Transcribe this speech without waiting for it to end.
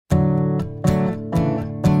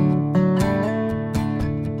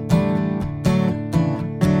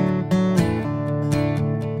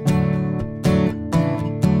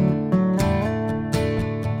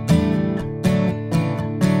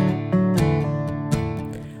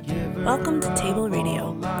Welcome to Table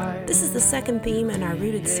Radio. This is the second theme in our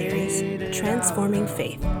Rooted series, Transforming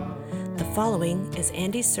Faith. The following is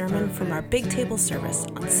Andy's sermon from our Big Table service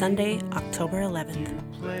on Sunday, October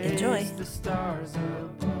 11th. Enjoy.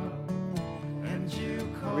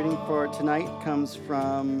 The reading for tonight comes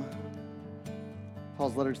from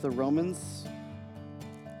Paul's letter to the Romans,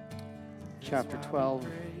 chapter 12,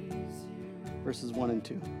 verses 1 and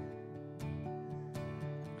 2.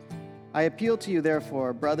 I appeal to you,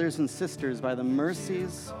 therefore, brothers and sisters, by the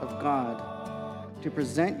mercies of God, to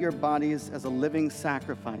present your bodies as a living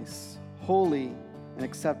sacrifice, holy and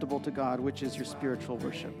acceptable to God, which is your spiritual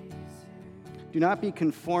worship. Do not be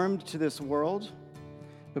conformed to this world,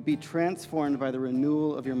 but be transformed by the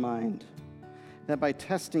renewal of your mind, that by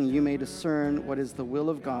testing you may discern what is the will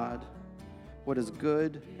of God, what is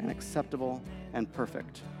good and acceptable and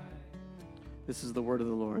perfect. This is the word of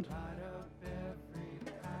the Lord.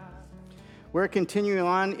 We're continuing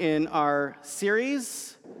on in our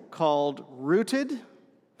series called Rooted.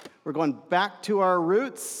 We're going back to our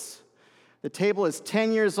roots. The table is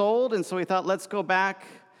 10 years old, and so we thought, let's go back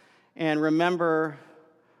and remember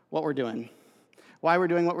what we're doing, why we're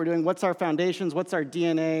doing what we're doing, what's our foundations, what's our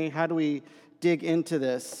DNA, how do we dig into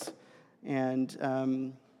this and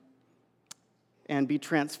be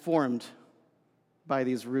transformed by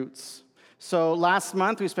these roots. So last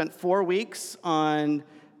month, we spent 4 weeks on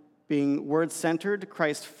being word-centered,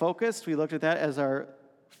 Christ-focused. We looked at that as our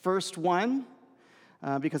first one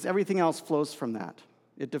because everything else flows from that.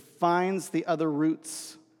 It defines the other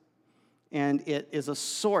roots, and it is a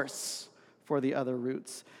source for the other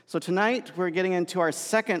roots. So tonight, we're getting into our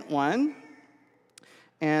second one,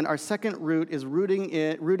 and our second root is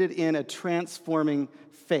rooted in a transforming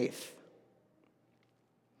faith.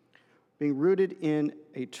 Being rooted in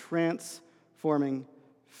a transforming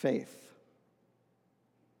faith.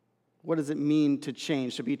 What does it mean to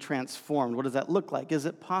change, to be transformed? What does that look like? Is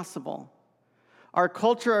it possible? Our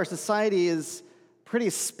culture, our society is pretty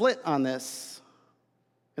split on this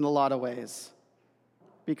in a lot of ways.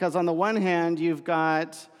 Because on the one hand, you've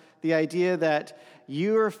got the idea that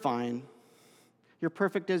you're fine. You're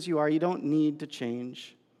perfect as you are. You don't need to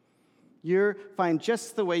change. You're fine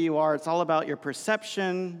just the way you are. It's all about your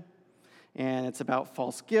perception, and it's about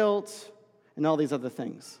false guilt, and all these other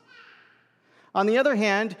things. On the other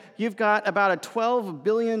hand, you've got about a $12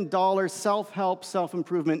 billion self-help,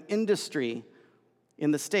 self-improvement industry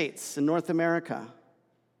in the States, in North America,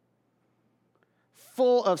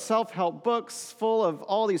 full of self-help books, full of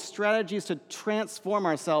all these strategies to transform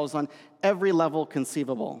ourselves on every level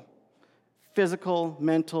conceivable: physical,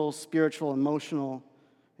 mental, spiritual, emotional,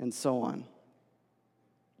 and so on.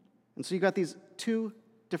 And so you've got these two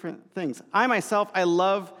different things. I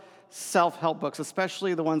love self-help books,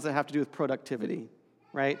 especially the ones that have to do with productivity,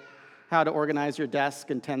 right? How to organize your desk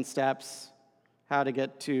in 10 steps, how to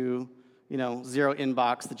get to, zero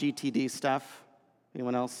inbox, the GTD stuff.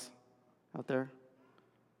 Anyone else out there?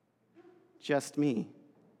 Just me.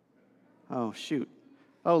 Oh, shoot.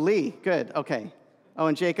 Oh, Lee, good, okay. Oh,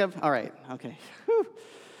 and Jacob? All right, okay. Whew.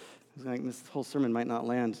 This whole sermon might not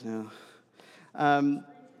land now.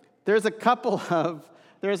 There's a couple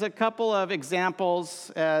of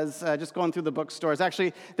examples as just going through the bookstores.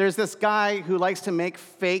 Actually, there's this guy who likes to make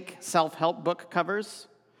fake self-help book covers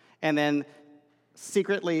and then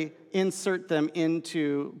secretly insert them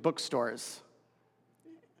into bookstores.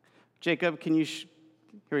 Jacob, can you... Here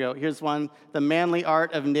we go. Here's one. The Manly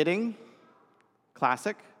Art of Knitting.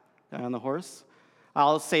 Classic. Guy on the horse.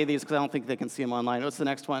 I'll say these because I don't think they can see them online. What's the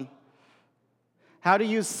next one? How to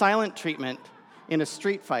use silent treatment in a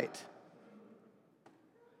street fight.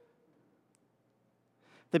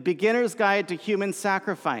 The Beginner's Guide to Human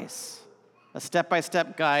Sacrifice, a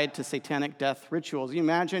step-by-step guide to satanic death rituals. You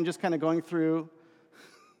imagine just kind of going through,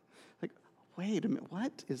 like, wait a minute,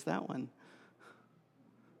 what is that one?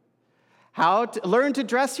 How to Learn to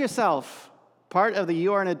Dress Yourself, part of the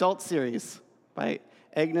You Are an Adult series by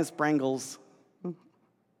Agnes Brangles.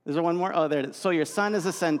 Is there one more? Oh, there it is. So Your Son is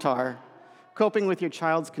a Centaur, coping with your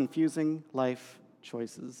child's confusing life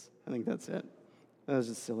choices. I think that's it. That was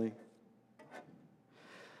just silly.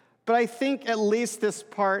 But I think at least this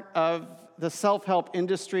part of the self-help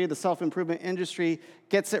industry, the self-improvement industry,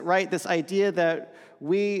 gets it right, this idea that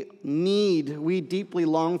we deeply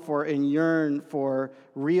long for and yearn for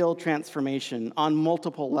real transformation on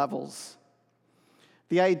multiple levels.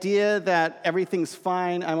 The idea that everything's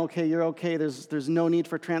fine, I'm okay, you're okay, there's no need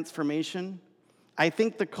for transformation. I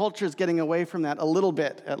think the culture is getting away from that a little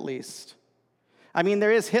bit, at least. I mean,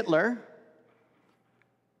 there is Hitler.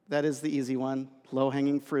 That is the easy one,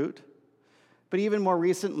 low-hanging fruit. But even more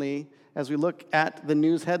recently, as we look at the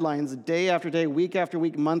news headlines day after day, week after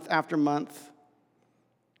week, month after month.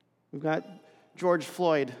 We've got George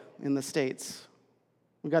Floyd in the States.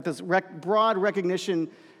 We've got this broad recognition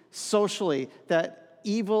socially that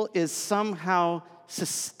evil is somehow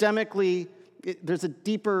systemically, there's a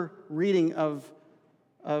deeper reading of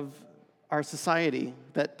our society,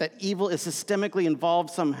 that evil is systemically involved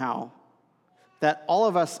somehow, that all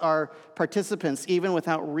of us are participants even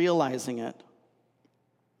without realizing it.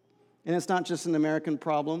 And it's not just an American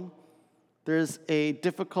problem. There's a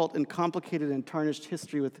difficult and complicated and tarnished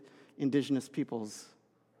history with Indigenous peoples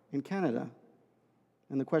in Canada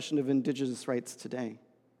and the question of Indigenous rights today.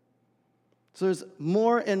 So there's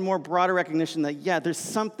more and more broader recognition that, there's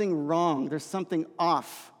something wrong, there's something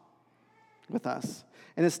off with us.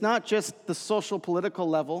 And it's not just the social, political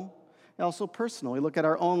level, it's also personal. We look at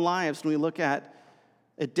our own lives, and we look at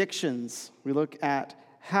addictions, we look at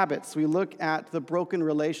habits, we look at the broken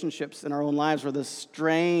relationships in our own lives, or the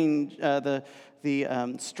strained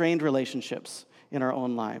relationships in our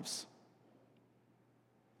own lives.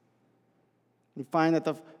 We find that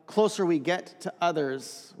the closer we get to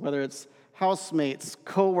others, whether it's housemates,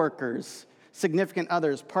 co-workers, significant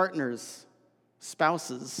others, partners,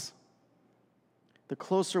 spouses, the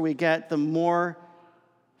closer we get, the more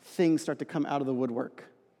things start to come out of the woodwork,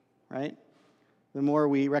 right? The more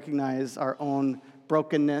we recognize our own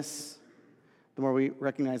brokenness, the more we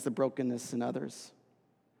recognize the brokenness in others.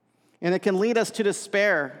 And it can lead us to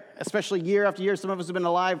despair, especially year after year. Some of us have been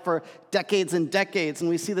alive for decades and decades, and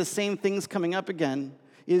we see the same things coming up again.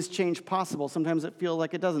 Is change possible? Sometimes it feels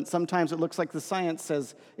like it doesn't. Sometimes it looks like the science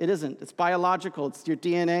says it isn't. It's biological. It's your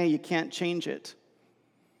DNA. You can't change it.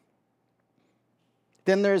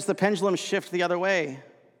 Then there's the pendulum shift the other way,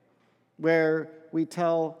 where we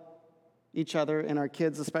tell each other, and our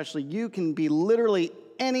kids especially, you can be literally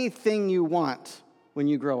anything you want when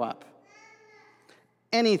you grow up.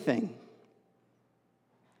 Anything.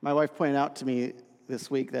 My wife pointed out to me this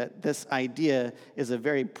week that this idea is a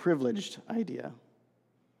very privileged idea.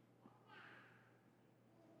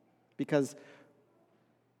 Because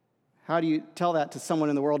how do you tell that to someone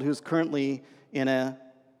in the world who's currently in a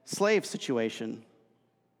slave situation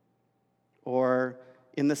or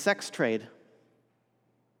in the sex trade?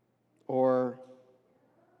 Or,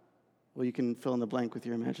 well, you can fill in the blank with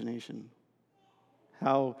your imagination.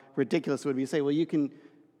 How ridiculous would it be to say, well,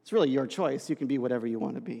 it's really your choice. You can be whatever you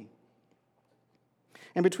want to be.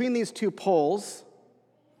 And between these two poles,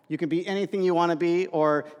 you can be anything you want to be,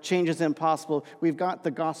 or change is impossible. We've got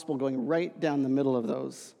the gospel going right down the middle of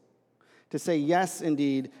those. To say, yes,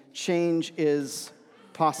 indeed, change is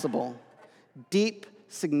possible. Deep,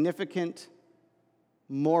 significant,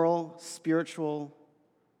 moral, spiritual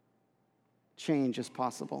change is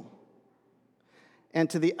possible. And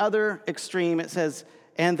to the other extreme, it says,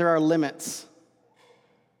 and there are limits.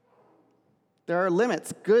 There are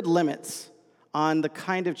limits, good limits, on the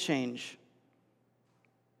kind of change.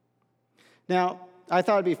 Now, I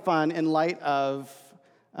thought it'd be fun in light of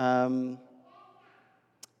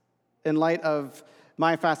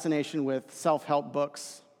my fascination with self-help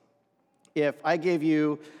books, if I gave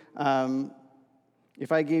you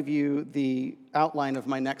the outline of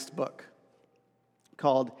my next book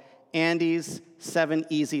called Andy's 7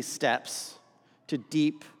 Easy Steps to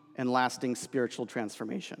Deep and Lasting Spiritual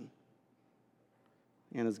Transformation.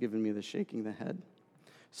 Anna's giving me the shaking the head.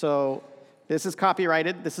 So this is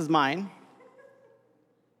copyrighted. This is mine.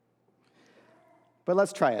 But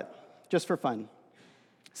let's try it, just for fun.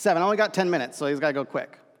 7, I only got 10 minutes, so he's got to go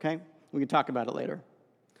quick, okay? We can talk about it later.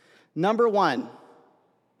 Number 1,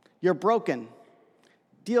 you're broken.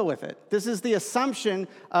 Deal with it. This is the assumption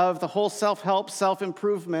of the whole self-help,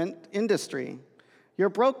 self-improvement industry. You're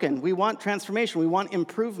broken. We want transformation. We want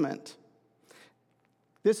improvement.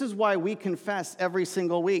 This is why we confess every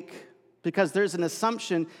single week, because there's an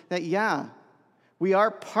assumption that, we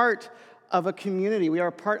are part of a community. We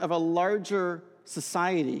are part of a larger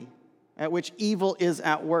society at which evil is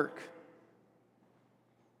at work.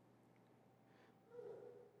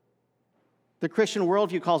 The Christian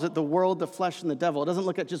worldview calls it the world, the flesh, and the devil. It doesn't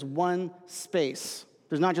look at just one space.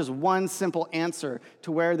 There's not just one simple answer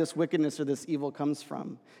to where this wickedness or this evil comes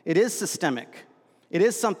from. It is systemic. It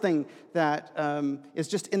is something that is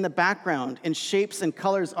just in the background and shapes and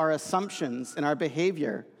colors our assumptions and our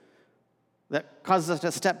behavior that causes us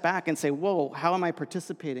to step back and say, whoa, how am I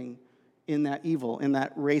participating in that evil, in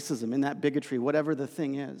that racism, in that bigotry, whatever the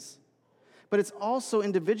thing is? But it's also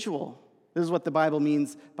individual. This is what the Bible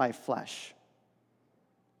means by flesh.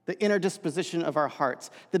 The inner disposition of our hearts.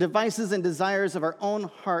 The devices and desires of our own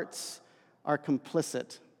hearts are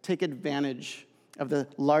complicit, take advantage of the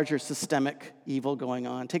larger systemic evil going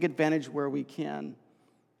on. Take advantage where we can,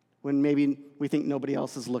 when maybe we think nobody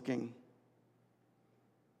else is looking.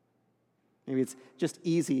 Maybe it's just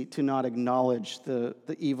easy to not acknowledge the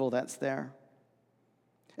evil that's there.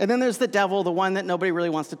 And then there's the devil, the one that nobody really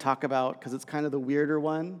wants to talk about because it's kind of the weirder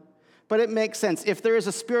one. But it makes sense. If there is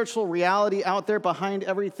a spiritual reality out there behind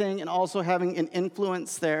everything and also having an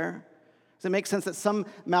influence there, does it make sense that some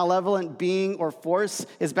malevolent being or force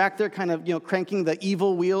is back there kind of, cranking the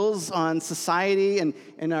evil wheels on society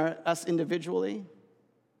and us individually?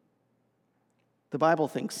 The Bible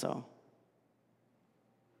thinks so.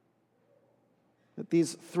 That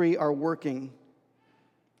these three are working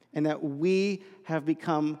and that we have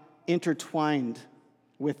become intertwined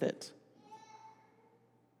with it.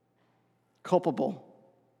 Culpable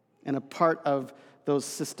and a part of those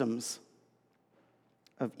systems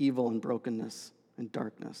of evil and brokenness and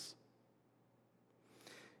darkness.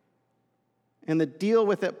 And the deal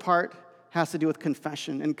with it part has to do with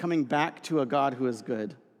confession and coming back to a God who is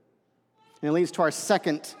good. And it leads to our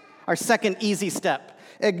second easy step.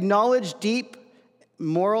 Acknowledge deep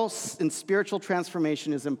moral and spiritual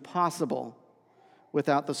transformation is impossible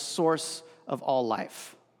without the source of all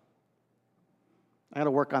life. I got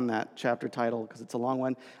to work on that chapter title because it's a long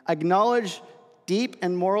one. Acknowledge deep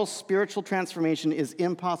and moral spiritual transformation is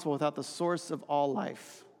impossible without the source of all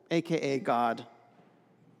life, a.k.a. God.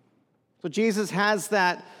 So Jesus has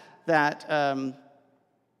that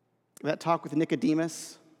talk with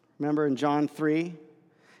Nicodemus, remember in John 3?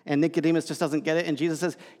 And Nicodemus just doesn't get it, and Jesus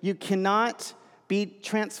says, you cannot be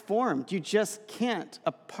transformed. You just can't.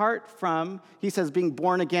 Apart from, he says, being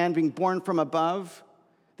born again, being born from above.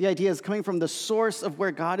 The idea is coming from the source of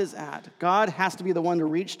where God is at. God has to be the one to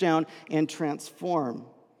reach down and transform.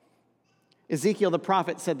 Ezekiel the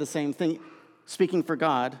prophet said the same thing, speaking for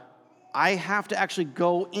God. I have to actually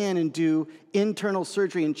go in and do internal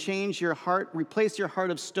surgery and change your heart, replace your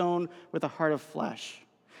heart of stone with a heart of flesh.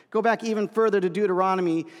 Go back even further to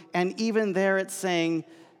Deuteronomy, and even there it's saying,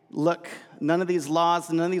 look, none of these laws,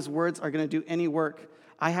 none of these words are going to do any work.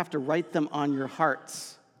 I have to write them on your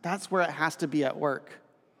hearts. That's where it has to be at work.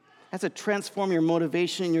 It has to transform your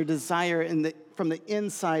motivation and your desire from the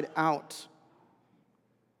inside out.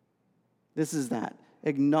 This is that.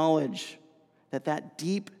 Acknowledge that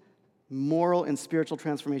deep moral and spiritual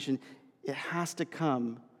transformation, it has to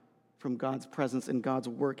come from God's presence and God's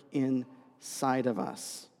work inside of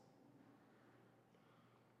us.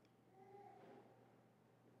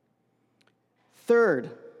 Third,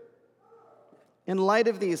 in light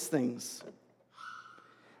of these things,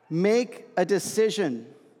 make a decision.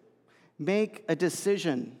 Make a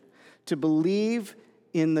decision to believe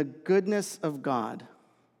in the goodness of God.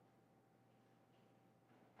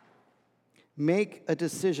 Make a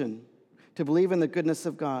decision to believe in the goodness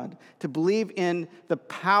of God, to believe in the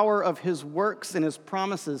power of his works and his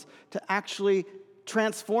promises to actually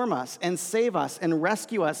transform us and save us and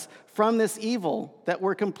rescue us from this evil that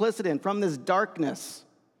we're complicit in, from this darkness,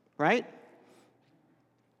 right?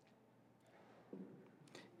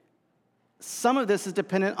 Some of this is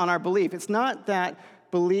dependent on our belief. It's not that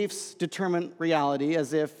beliefs determine reality,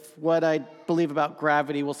 as if what I believe about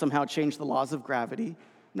gravity will somehow change the laws of gravity. I'm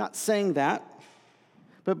not saying that.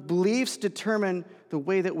 But beliefs determine the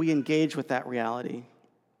way that we engage with that reality.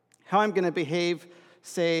 How I'm going to behave,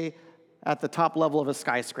 say, at the top level of a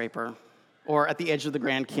skyscraper or at the edge of the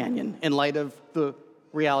Grand Canyon in light of the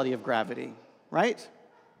reality of gravity, right?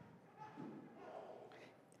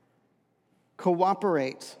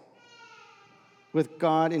 Cooperate with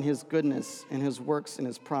God in his goodness and his works and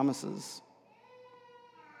his promises.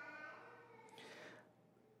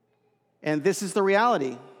 And this is the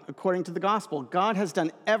reality. According to the gospel, God has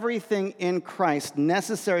done everything in Christ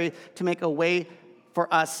necessary to make a way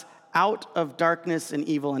for us out of darkness and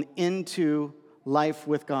evil and into life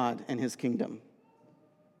with God and his kingdom.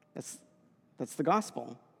 That's the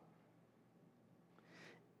gospel.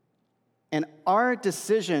 And our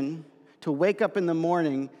decision to wake up in the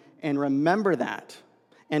morning and remember that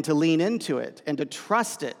and to lean into it and to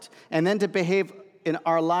trust it and then to behave in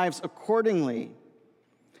our lives accordingly,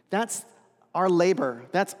 that's our labor.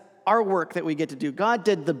 That's our work that we get to do. God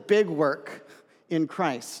did the big work in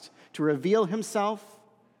Christ to reveal himself,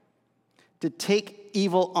 to take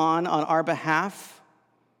evil on our behalf,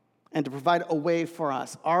 and to provide a way for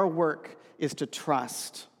us. Our work is to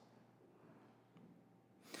trust.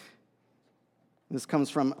 This comes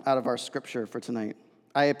from out of our scripture for tonight.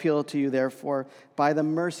 I appeal to you, therefore, by the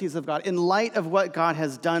mercies of God. In light of what God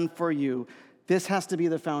has done for you, this has to be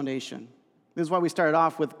the foundation. This is why we started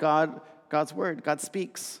off with God's word. God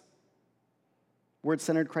speaks.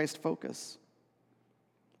 Word-centered Christ focus.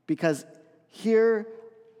 Because Here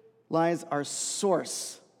lies our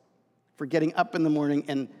source for getting up in the morning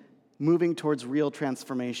and moving towards real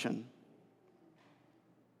transformation.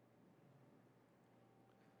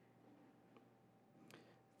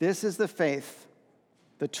 This is the faith,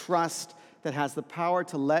 the trust that has the power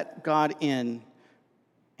to let God in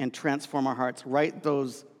and transform our hearts, write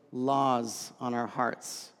those laws on our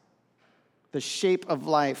hearts. The shape of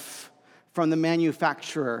life from the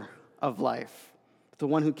manufacturer of life, the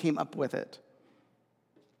one who came up with it.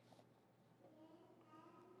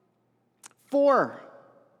 4,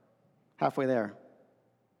 halfway there.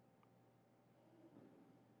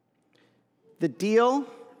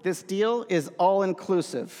 This deal is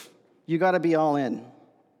all-inclusive. You got to be all in.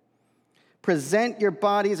 Present your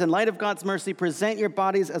bodies, in light of God's mercy, present your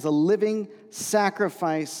bodies as a living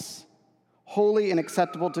sacrifice, holy and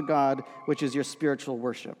acceptable to God, which is your spiritual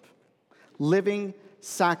worship. Living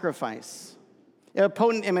sacrifice. A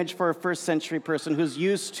potent image for a first century person who's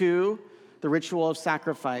used to the ritual of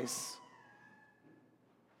sacrifice.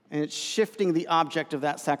 And it's shifting the object of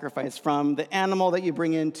that sacrifice from the animal that you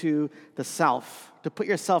bring into the self, to put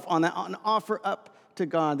yourself on that and offer up to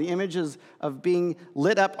God. The images of being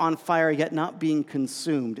lit up on fire yet not being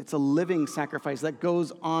consumed. It's a living sacrifice that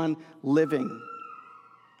goes on living.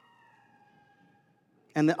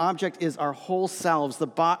 And the object is our whole selves.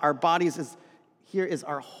 Our bodies here is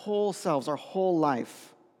our whole selves, our whole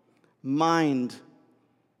life. Mind,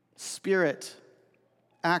 spirit,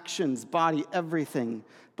 actions, body, everything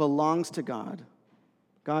belongs to God.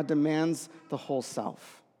 God demands the whole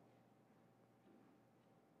self.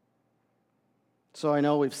 So I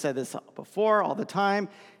know we've said this before all the time.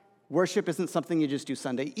 Worship isn't something you just do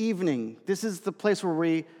Sunday evening. This is the place where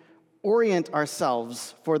we orient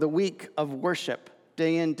ourselves for the week of worship,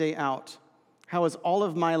 day in, day out. How is all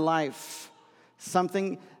of my life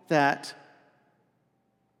something that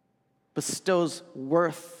bestows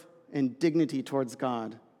worth and dignity towards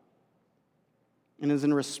God and is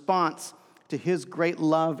in response to his great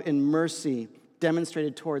love and mercy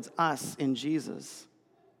demonstrated towards us in Jesus?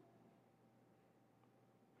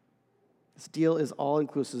 This deal is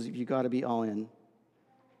all-inclusive. You got to be all in.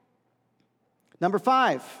 Number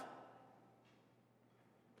 5,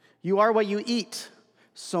 you are what you eat,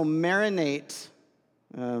 so marinate.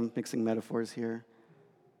 Mixing metaphors here.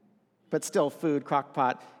 But still, food, crock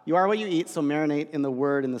pot. You are what you eat, so marinate in the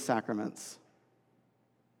word and the sacraments.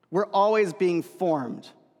 We're always being formed.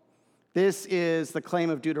 This is the claim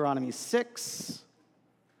of Deuteronomy 6,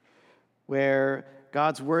 where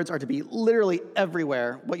God's words are to be literally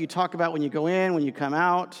everywhere. What you talk about when you go in, when you come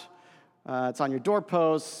out, it's on your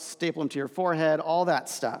doorposts, staple them to your forehead, all that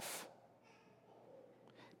stuff.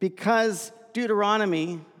 Because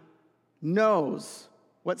Deuteronomy knows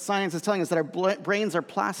what science is telling us, that our brains are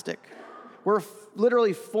plastic. We're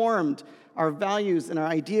literally formed, our values and our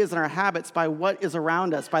ideas and our habits, by what is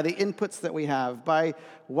around us, by the inputs that we have, by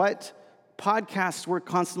what podcasts we're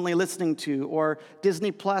constantly listening to, or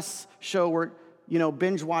Disney Plus show we're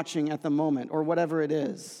binge watching at the moment, or whatever it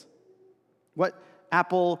is. What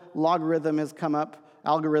Apple algorithm has come up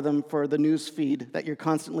for the news feed that you're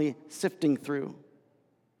constantly sifting through,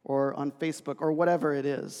 or on Facebook, or whatever it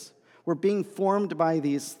is. We're being formed by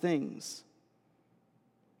these things.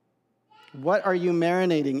 What are you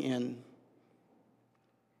marinating in?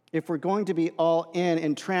 If we're going to be all in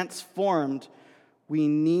and transformed, we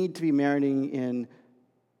need to be marinating in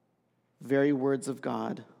very words of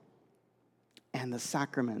God and the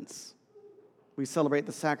sacraments. We celebrate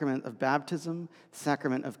the sacrament of baptism, the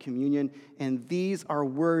sacrament of communion, and these are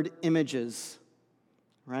word images,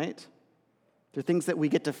 right? They're things that we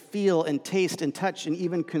get to feel and taste and touch and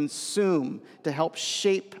even consume to help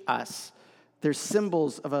shape us. They're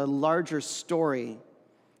symbols of a larger story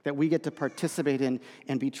that we get to participate in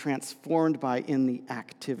and be transformed by in the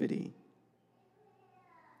activity.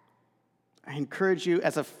 I encourage you,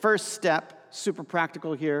 as a first step, super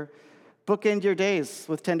practical here, bookend your days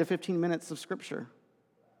with 10 to 15 minutes of Scripture.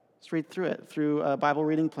 Just read through it, through a Bible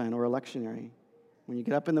reading plan or a lectionary. When you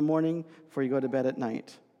get up in the morning, before you go to bed at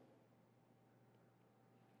night.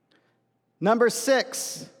 Number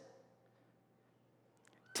 6,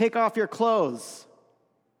 take off your clothes.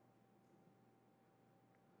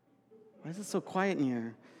 Why is it so quiet in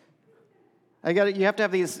here? You have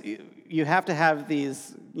to have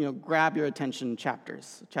these, grab your attention chapter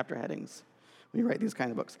headings when you write these kind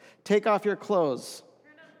of books. Take off your clothes.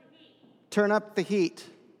 Turn up the heat.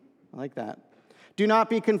 I like that. Do not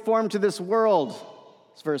be conformed to this world.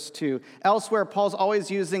 It's verse 2. Elsewhere, Paul's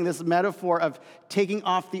always using this metaphor of taking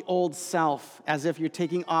off the old self as if you're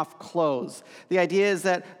taking off clothes. The idea is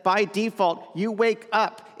that by default, you wake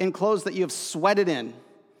up in clothes that you have sweated in.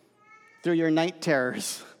 through your night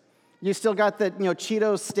terrors. You still got the,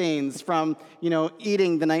 Cheeto stains from,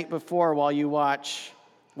 eating the night before while you watch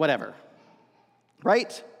whatever,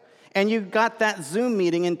 right? And you got that Zoom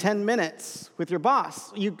meeting in 10 minutes with your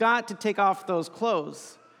boss. You got to take off those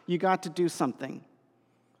clothes. You got to do something.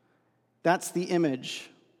 That's the image.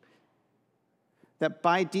 That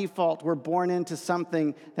by default, we're born into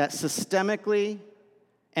something that systemically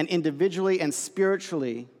and individually and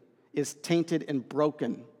spiritually is tainted and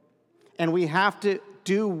broken. And we have to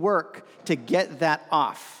do work to get that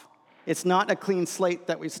off. It's not a clean slate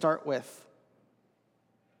that we start with.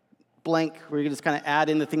 Blank, where you just kind of add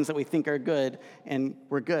in the things that we think are good, and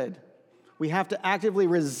we're good. We have to actively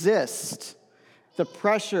resist the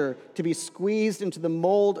pressure to be squeezed into the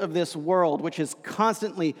mold of this world, which is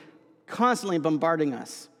constantly bombarding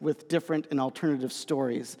us with different and alternative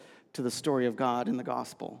stories to the story of God in the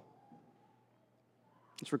gospel.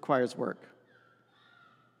 This requires work.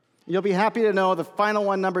 You'll be happy to know the final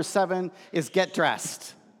one, number 7, is get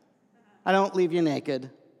dressed. I don't leave you naked.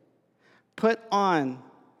 Put on.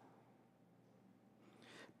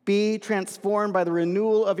 Be transformed by the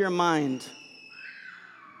renewal of your mind.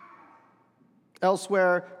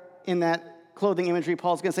 Elsewhere in that clothing imagery,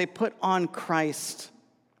 Paul's going to say, put on Christ.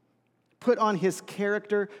 Put on his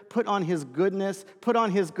character, put on his goodness, put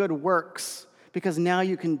on his good works, because now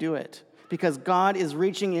you can do it. Because God is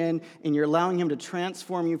reaching in and you're allowing him to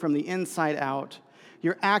transform you from the inside out.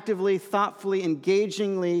 You're actively, thoughtfully,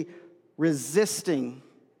 engagingly resisting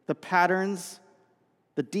the patterns,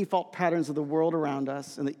 the default patterns of the world around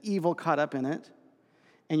us and the evil caught up in it.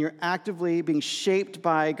 And you're actively being shaped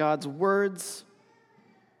by God's words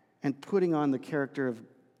and putting on the character of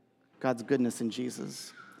God's goodness in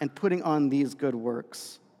Jesus and putting on these good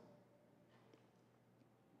works.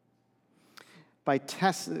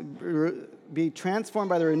 Be transformed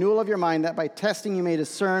by the renewal of your mind, that by testing you may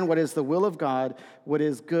discern what is the will of God, what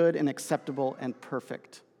is good and acceptable and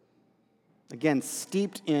perfect. Again,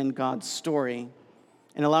 steeped in God's story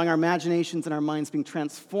and allowing our imaginations and our minds being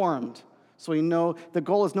transformed. So we know the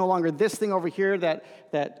goal is no longer this thing over here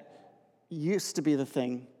that used to be the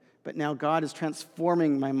thing, but now God is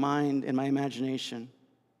transforming my mind and my imagination.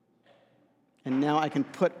 And now I can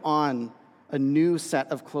put on a new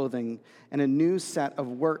set of clothing and a new set of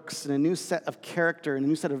works and a new set of character and a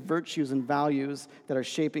new set of virtues and values that are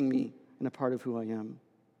shaping me and a part of who I am.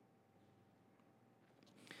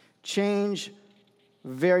 Change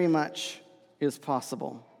very much is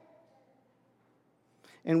possible.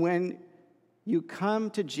 And when you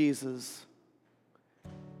come to Jesus,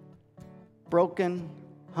 broken,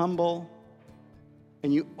 humble,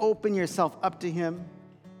 and you open yourself up to him,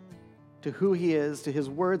 to who he is, to his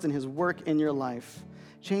words and his work in your life,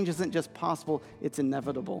 change isn't just possible, it's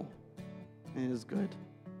inevitable, and it is good.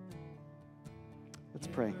 Let's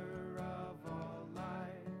pray.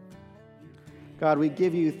 God, we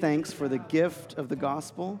give you thanks for the gift of the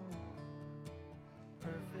gospel.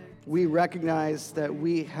 We recognize that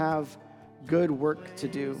we have good work to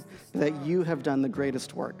do, that you have done the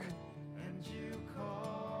greatest work.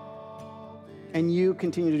 And you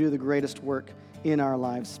continue to do the greatest work in our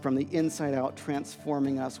lives from the inside out,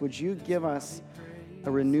 transforming us. Would you give us a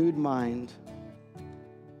renewed mind,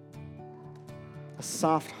 a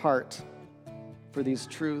soft heart for these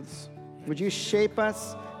truths? Would you shape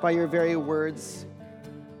us by your very words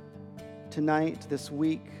tonight, this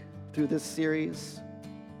week, through this series,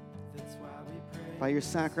 by your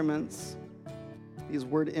sacraments, these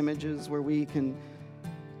word images where we can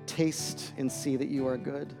taste and see that you are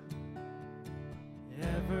good.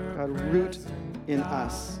 God, root in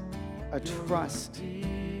us a trust,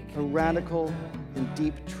 a radical and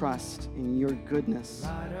deep trust in your goodness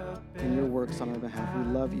and your works on our behalf. We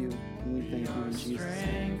love you and we thank you in Jesus'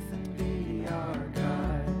 name.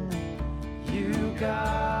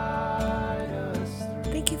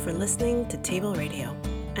 Thank you for listening to Table Radio,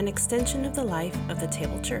 an extension of the life of the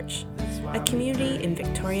Table Church, a community in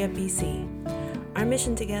Victoria, BC. Our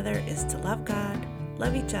mission together is to love God,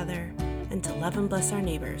 love each other, and to love and bless our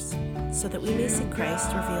neighbors, so that we may see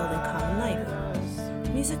Christ revealed in common life.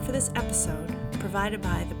 Music for this episode provided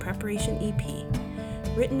by the Preparation EP,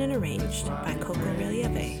 written and arranged by Coco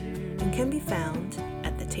Relieve, and can be found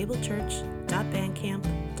at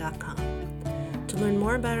thetablechurch.bandcamp.com. To learn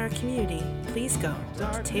more about our community, please go to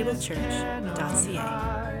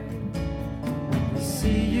tablechurch.ca.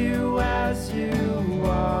 See you as you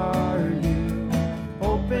are, you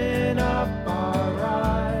open up